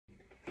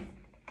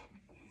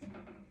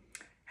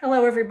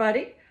Hello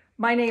everybody,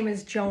 my name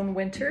is Joan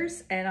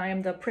Winters and I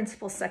am the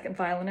principal second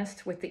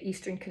violinist with the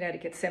Eastern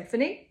Connecticut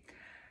Symphony.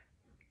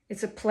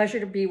 It's a pleasure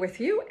to be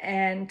with you,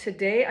 and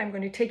today I'm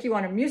going to take you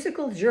on a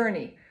musical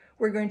journey.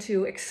 We're going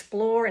to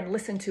explore and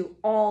listen to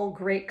all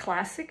great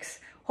classics.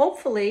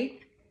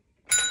 Hopefully,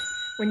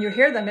 when you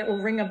hear them, it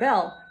will ring a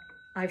bell.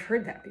 I've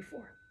heard that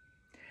before.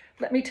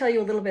 Let me tell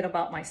you a little bit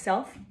about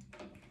myself.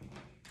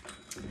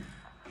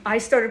 I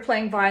started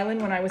playing violin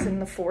when I was in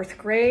the 4th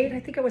grade.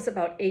 I think I was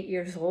about 8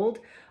 years old.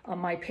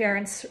 My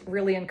parents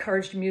really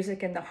encouraged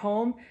music in the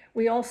home.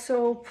 We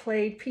also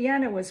played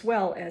piano as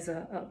well as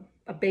a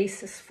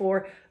basis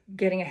for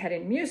getting ahead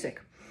in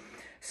music.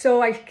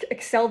 So I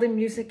excelled in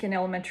music in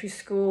elementary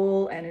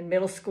school and in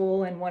middle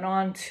school and went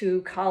on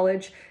to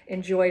college,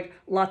 enjoyed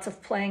lots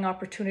of playing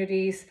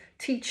opportunities,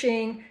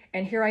 teaching,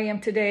 and here I am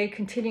today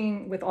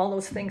continuing with all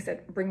those things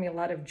that bring me a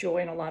lot of joy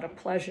and a lot of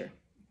pleasure.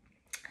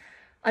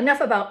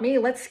 Enough about me,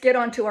 let's get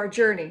on to our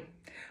journey.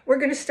 We're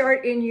going to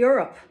start in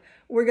Europe.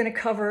 We're going to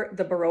cover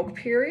the Baroque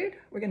period.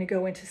 We're going to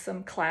go into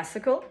some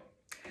classical.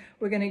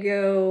 We're going to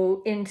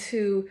go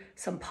into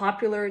some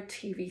popular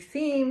TV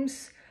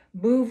themes,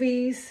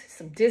 movies,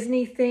 some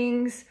Disney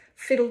things,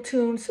 fiddle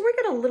tunes. So we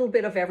get a little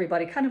bit of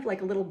everybody, kind of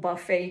like a little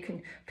buffet. You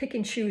can pick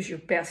and choose your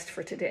best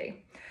for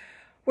today.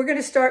 We're going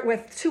to start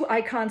with two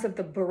icons of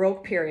the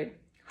Baroque period,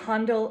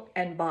 Handel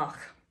and Bach.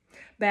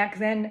 Back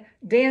then,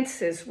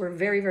 dances were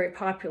very, very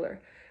popular.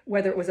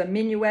 Whether it was a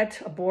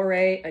minuet, a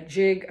bourrée, a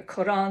jig, a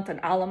courante, an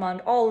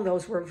allemande, all of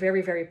those were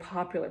very, very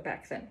popular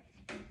back then.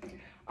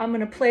 I'm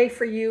going to play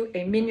for you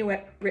a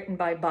minuet written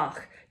by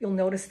Bach. You'll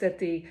notice that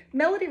the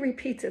melody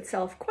repeats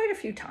itself quite a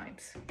few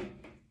times.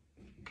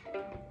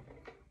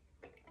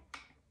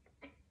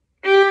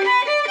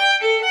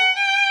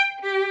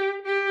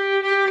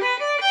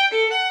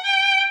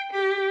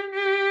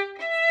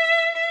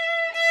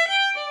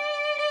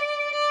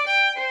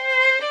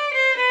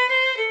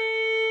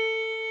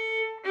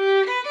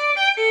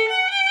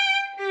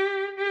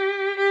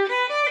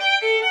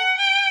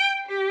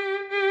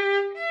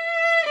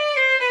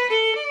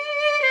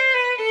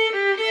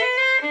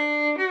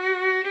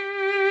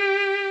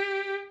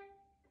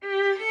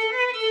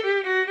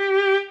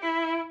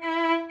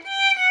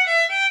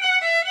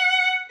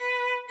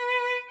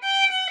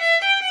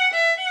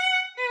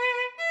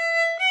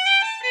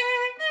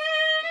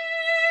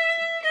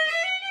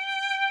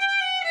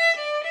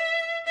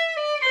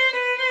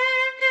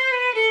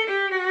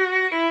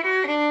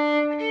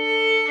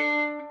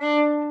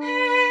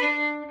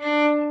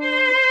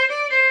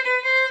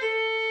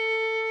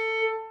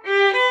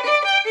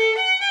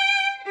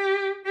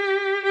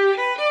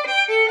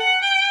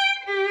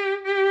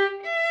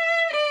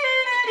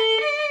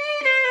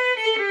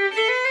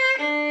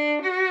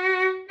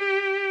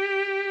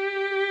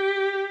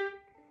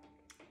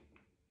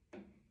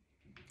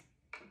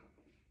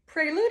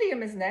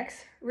 Preludium is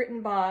next,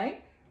 written by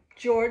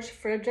George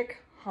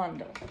Friedrich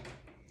Handel.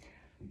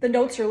 The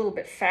notes are a little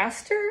bit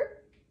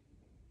faster,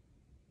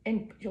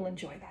 and you'll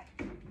enjoy that.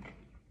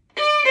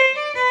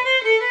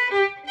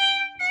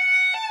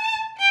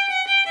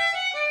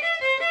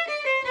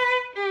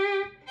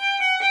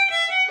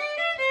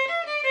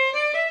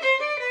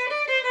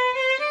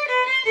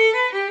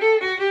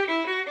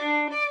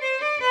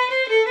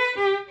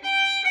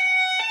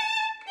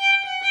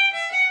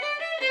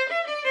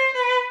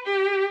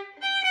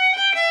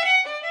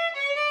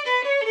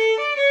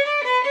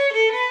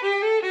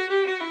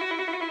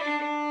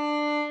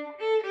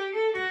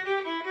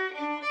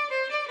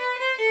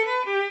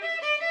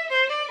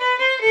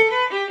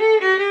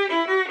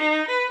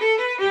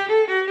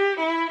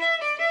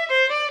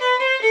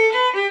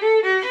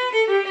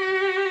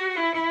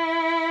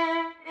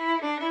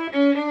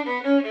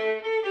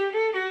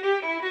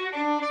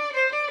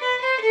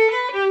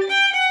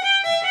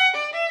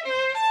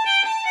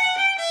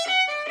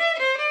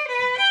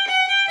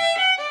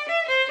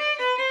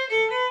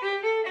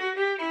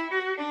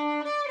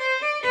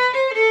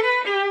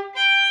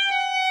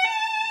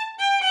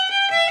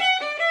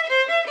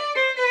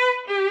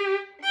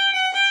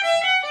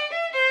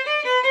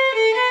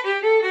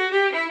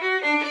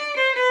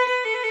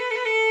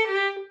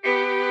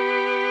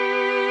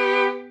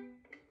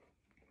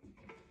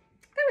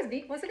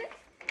 Wasn't it?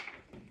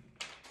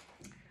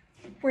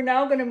 We're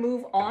now going to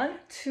move on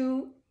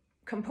to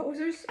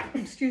composers,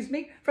 excuse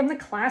me, from the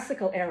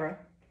classical era.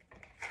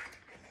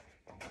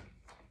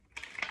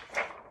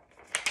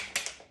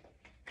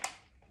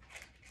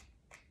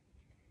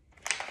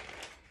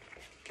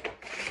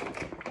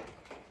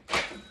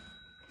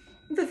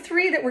 The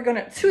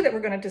two that we're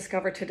going to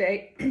discover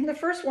today. The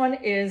first one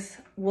is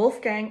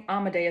Wolfgang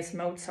Amadeus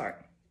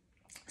Mozart.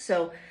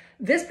 So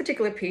this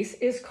particular piece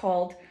is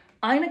called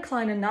Eine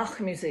kleine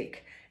Nachtmusik,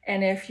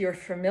 and if you're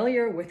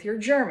familiar with your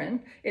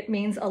German, it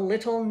means a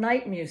little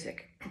night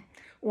music.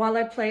 While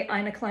I play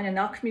Eine kleine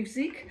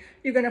Nachtmusik,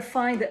 you're going to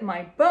find that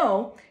my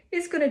bow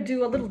is going to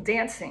do a little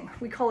dancing.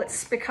 We call it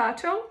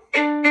spiccato.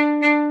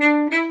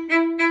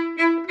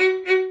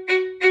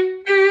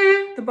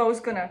 The bow's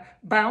going to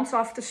bounce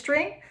off the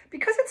string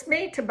because it's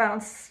made to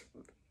bounce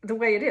the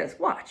way it is.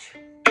 Watch.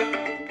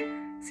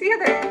 See See how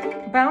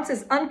that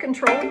bounces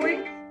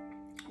uncontrollably?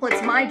 Well,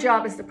 it's my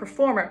job as the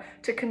performer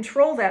to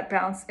control that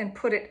bounce and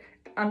put it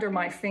under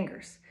my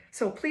fingers.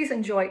 So please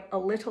enjoy a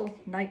little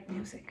night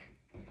music.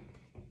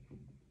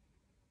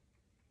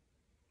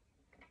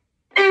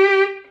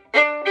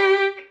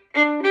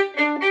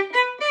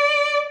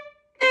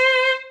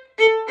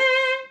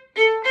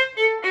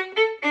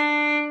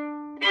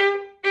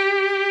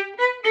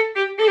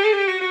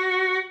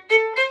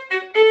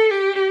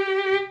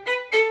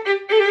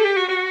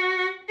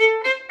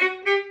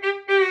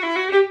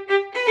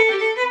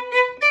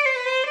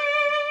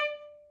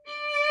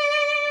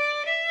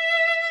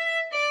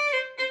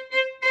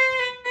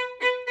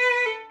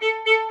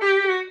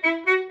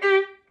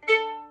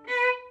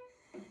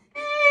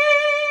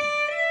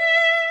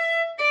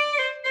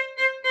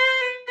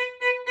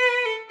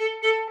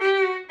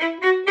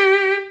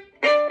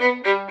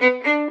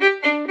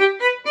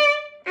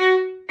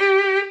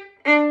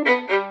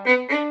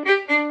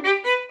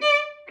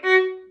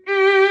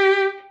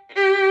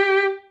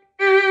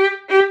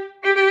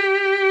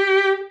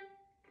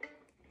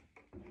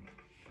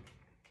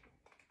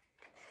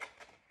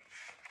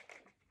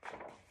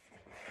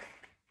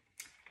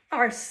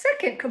 Our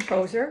second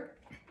composer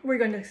we're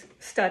going to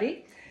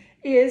study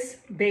is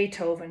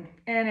Beethoven.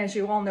 And as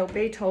you all know,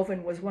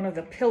 Beethoven was one of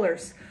the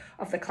pillars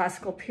of the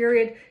classical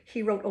period.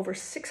 He wrote over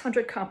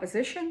 600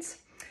 compositions.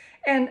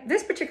 And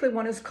this particular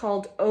one is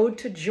called Ode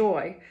to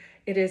Joy.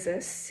 It is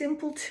a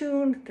simple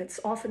tune that's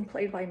often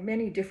played by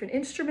many different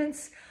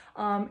instruments.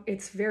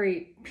 It's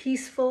very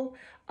peaceful.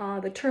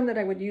 The term that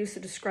I would use to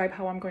describe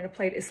how I'm going to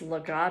play it is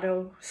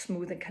legato,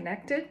 smooth and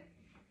connected.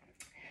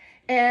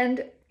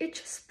 And it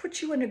just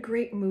puts you in a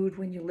great mood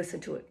when you listen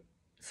to it.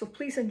 So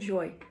please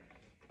enjoy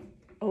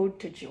Ode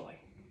to Joy.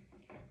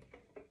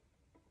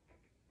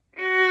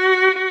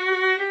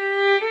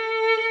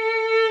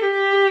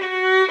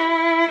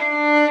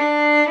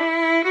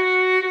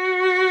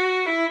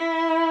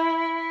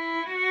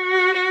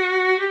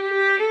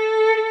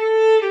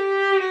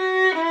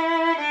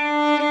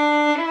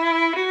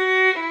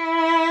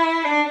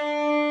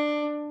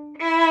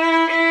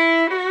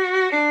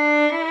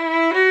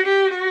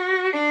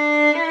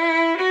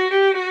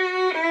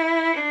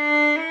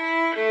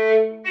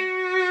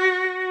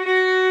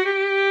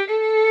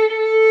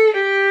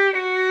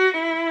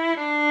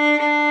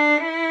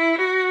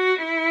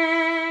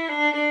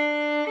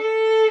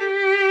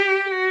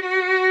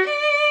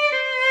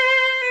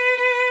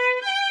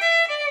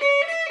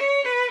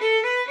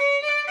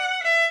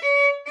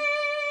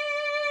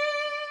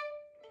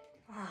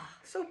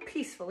 So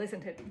peaceful,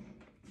 isn't it?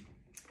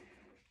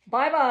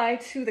 Bye-bye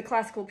to the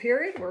classical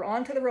period. We're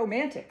on to the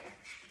Romantic.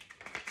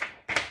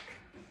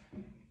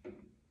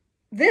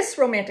 This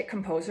Romantic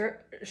composer,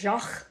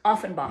 Jacques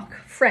Offenbach,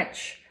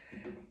 French,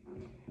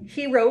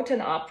 he wrote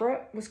an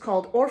opera. It was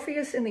called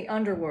Orpheus in the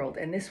Underworld,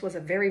 and this was a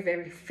very,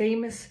 very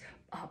famous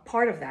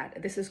part of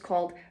that. This is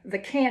called the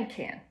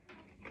Can-Can.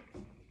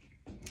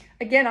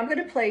 Again, I'm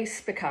going to play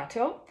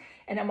spiccato,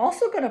 and I'm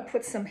also going to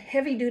put some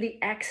heavy-duty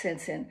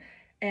accents in,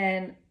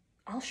 and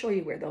I'll show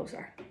you where those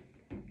are.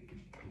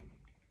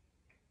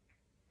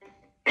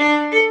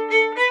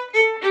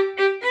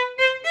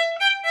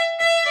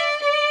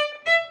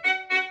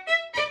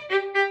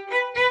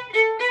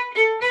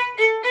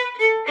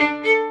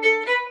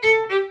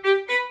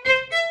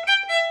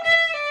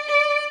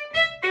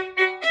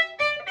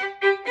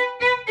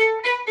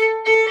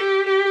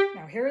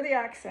 Now here are the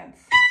accents.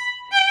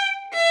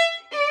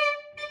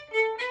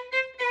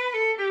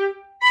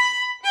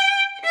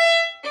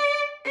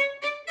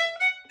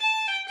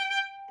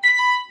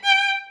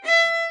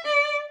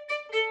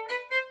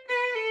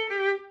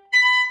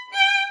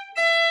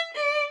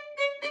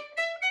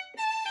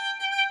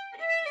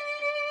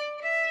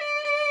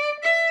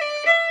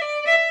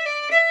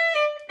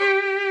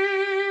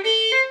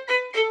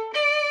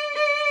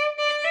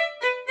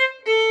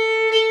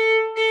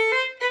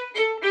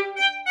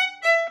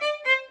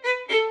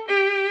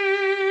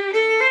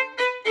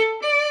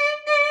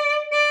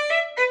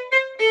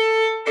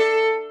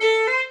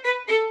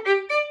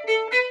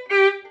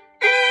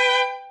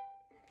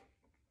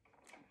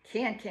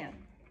 Can.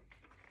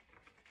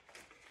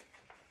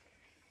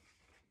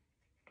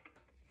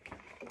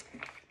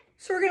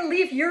 So we're going to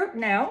leave Europe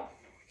now,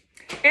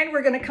 and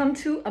we're going to come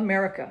to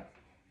America.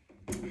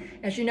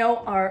 As you know,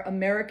 our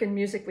American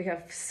music, we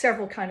have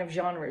several kind of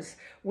genres,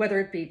 whether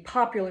it be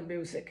popular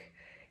music,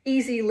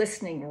 easy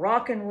listening,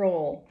 rock and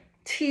roll,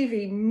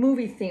 TV,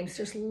 movie themes.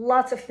 There's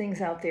lots of things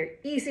out there,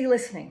 easy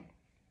listening.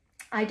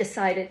 I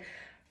decided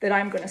that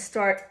I'm going to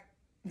start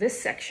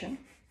this section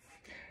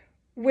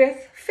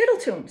with fiddle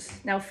tunes.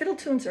 Now, fiddle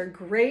tunes are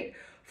great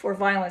for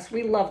violinists.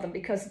 We love them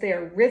because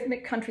they're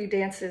rhythmic country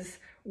dances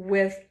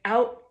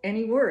without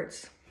any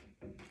words.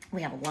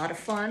 We have a lot of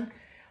fun.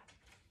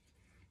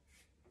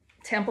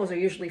 Tempos are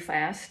usually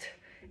fast,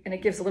 and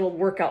it gives a little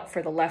workout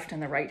for the left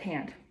and the right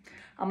hand.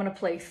 I'm going to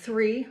play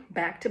 3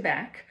 back to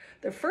back.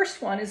 The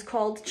first one is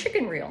called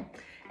Chicken Reel.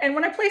 And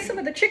when I play some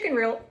of the Chicken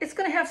Reel, it's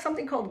going to have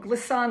something called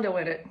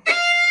glissando in it.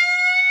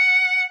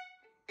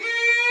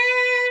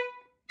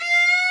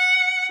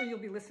 So you'll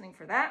be listening listening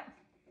for that.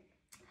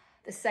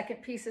 The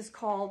second piece is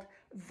called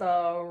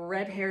The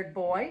Red-Haired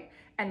Boy.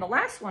 And the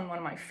last one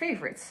of my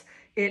favorites,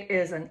 it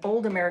is an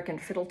old American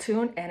fiddle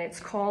tune, and it's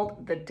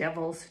called The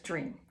Devil's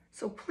Dream.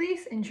 So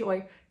please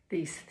enjoy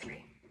these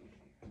three.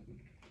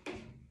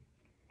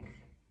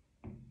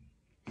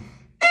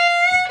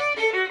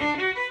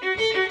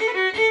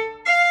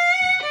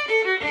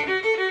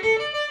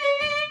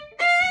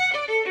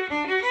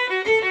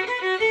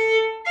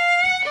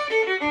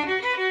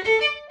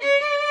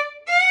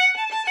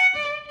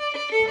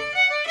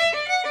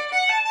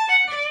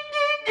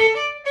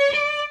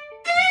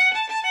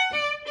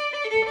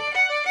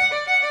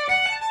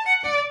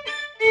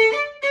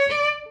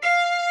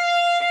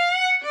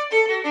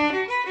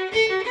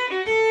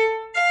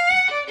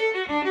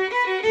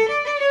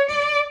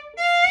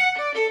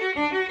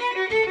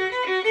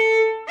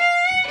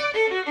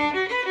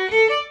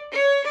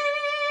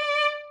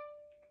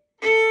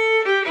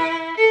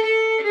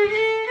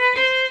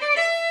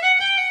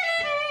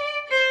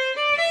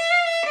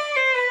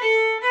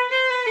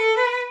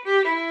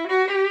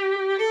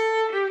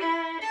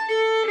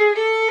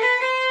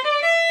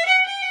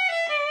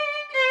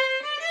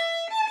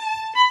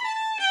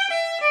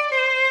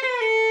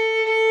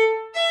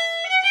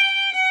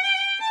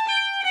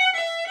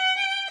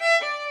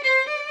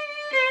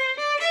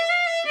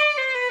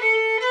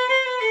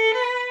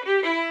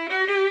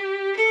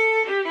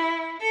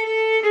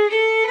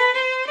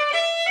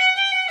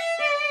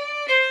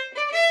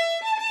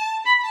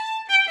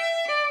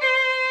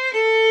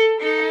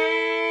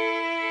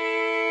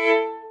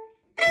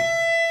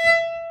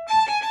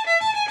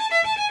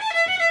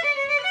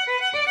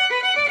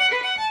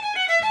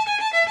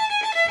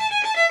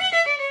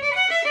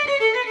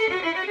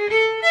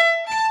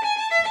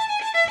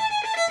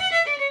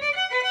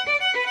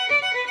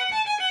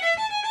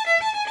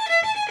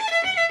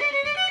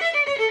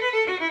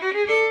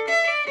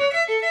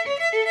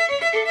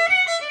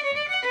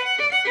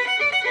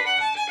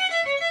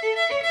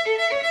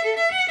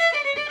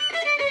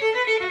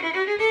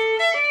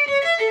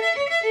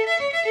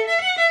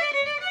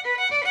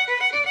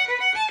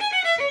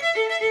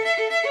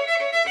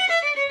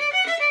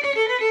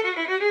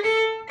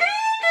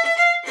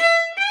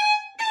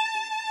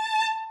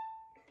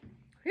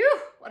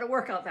 What a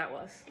workout that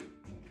was.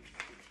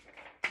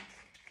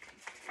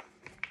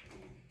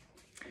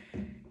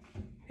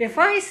 If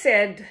I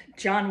said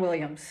John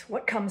Williams,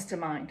 what comes to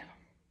mind?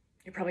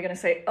 You're probably going to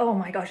say, oh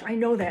my gosh, I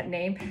know that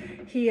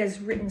name. He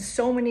has written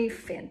so many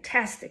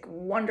fantastic,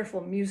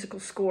 wonderful musical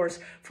scores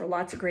for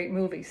lots of great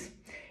movies.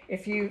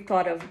 If you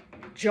thought of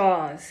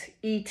Jaws,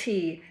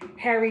 E.T.,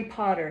 Harry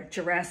Potter,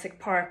 Jurassic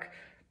Park,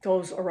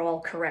 those are all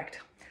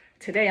correct.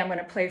 Today I'm going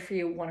to play for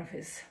you one of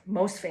his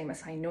most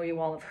famous, I know you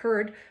all have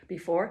heard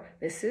before.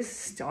 This is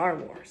Star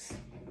Wars.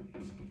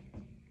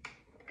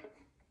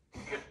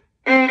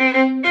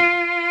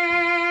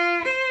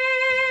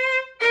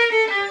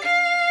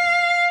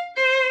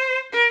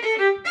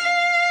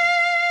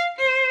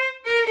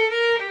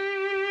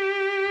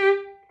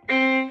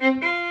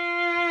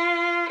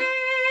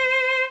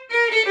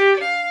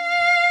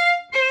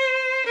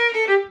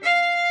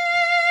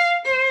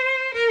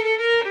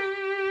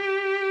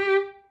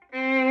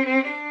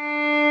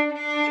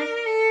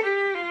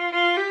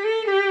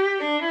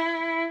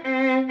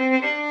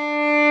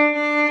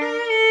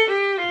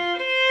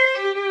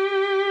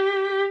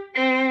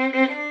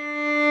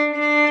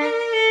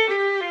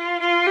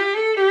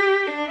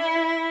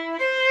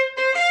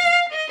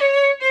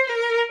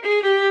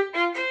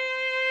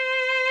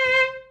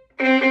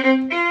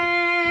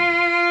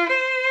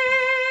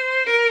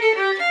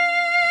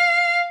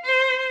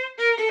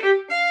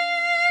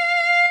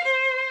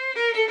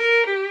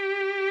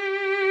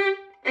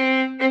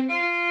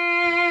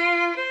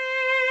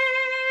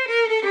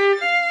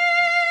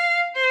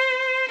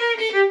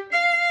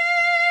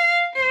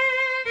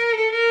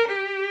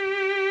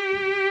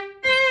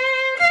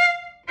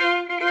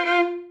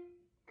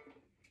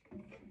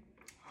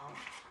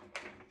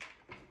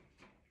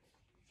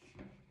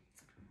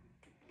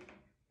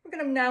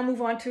 Now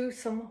move on to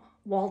some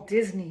Walt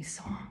Disney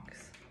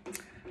songs.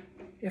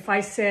 If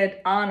I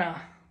said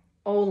Anna,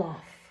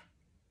 Olaf,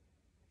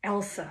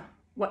 Elsa,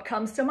 what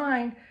comes to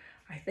mind?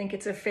 I think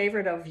it's a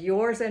favorite of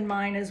yours and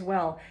mine as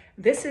well.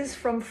 This is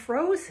from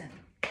Frozen.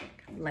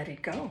 Let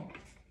It Go.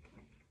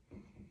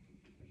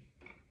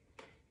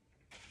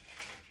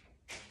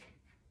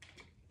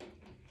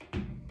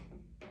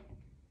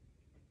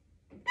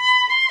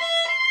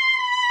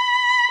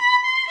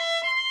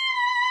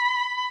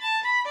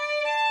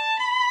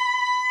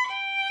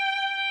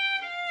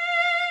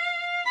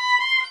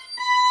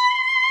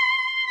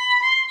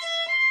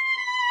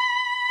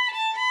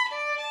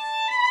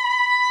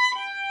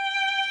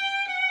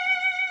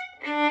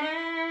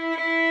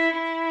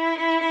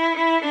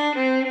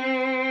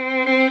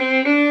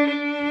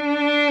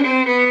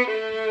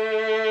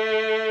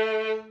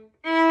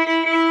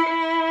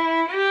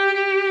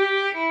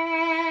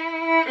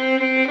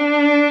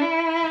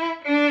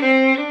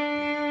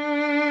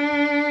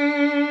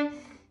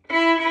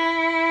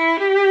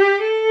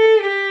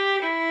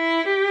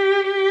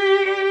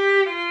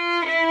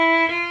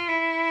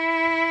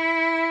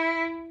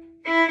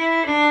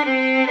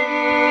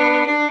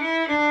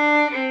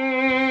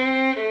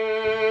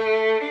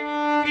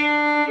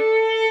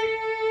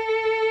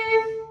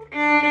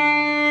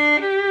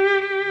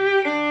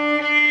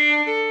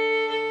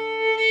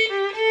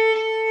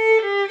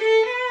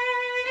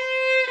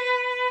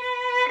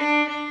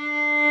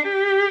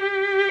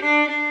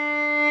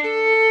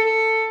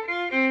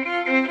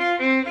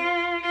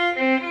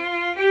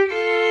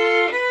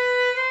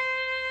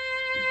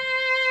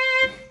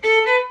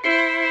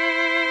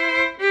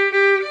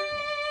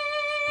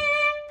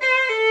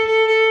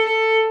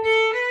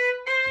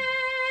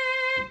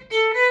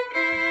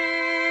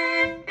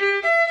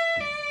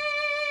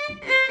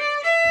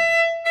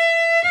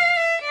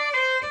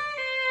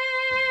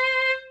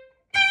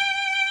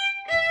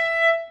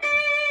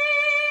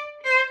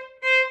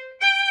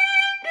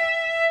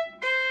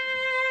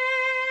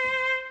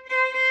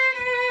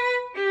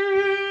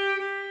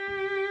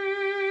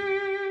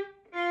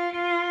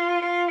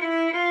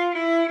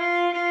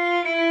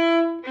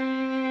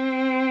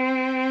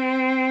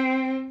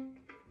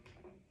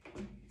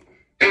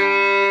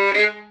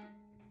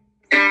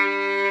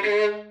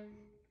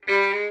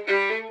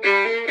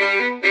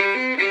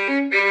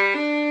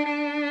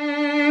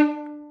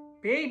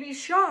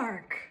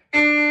 shark.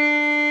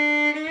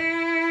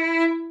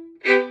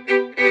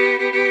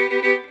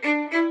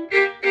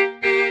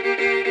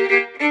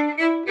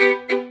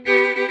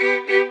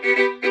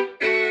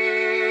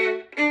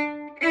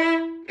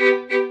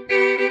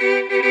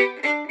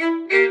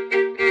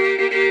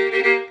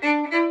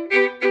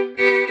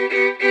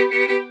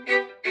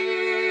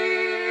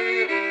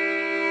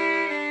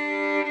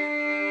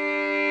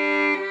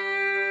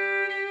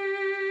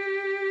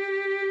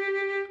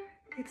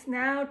 It's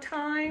now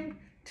time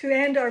to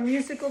end our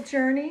musical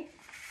journey.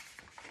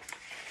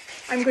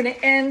 I'm going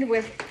to end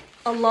with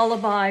a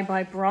lullaby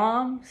by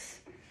Brahms.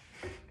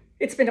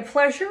 It's been a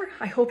pleasure.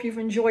 I hope you've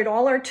enjoyed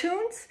all our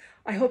tunes.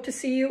 I hope to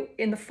see you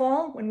in the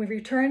fall when we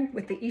return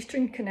with the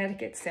Eastern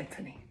Connecticut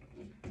Symphony.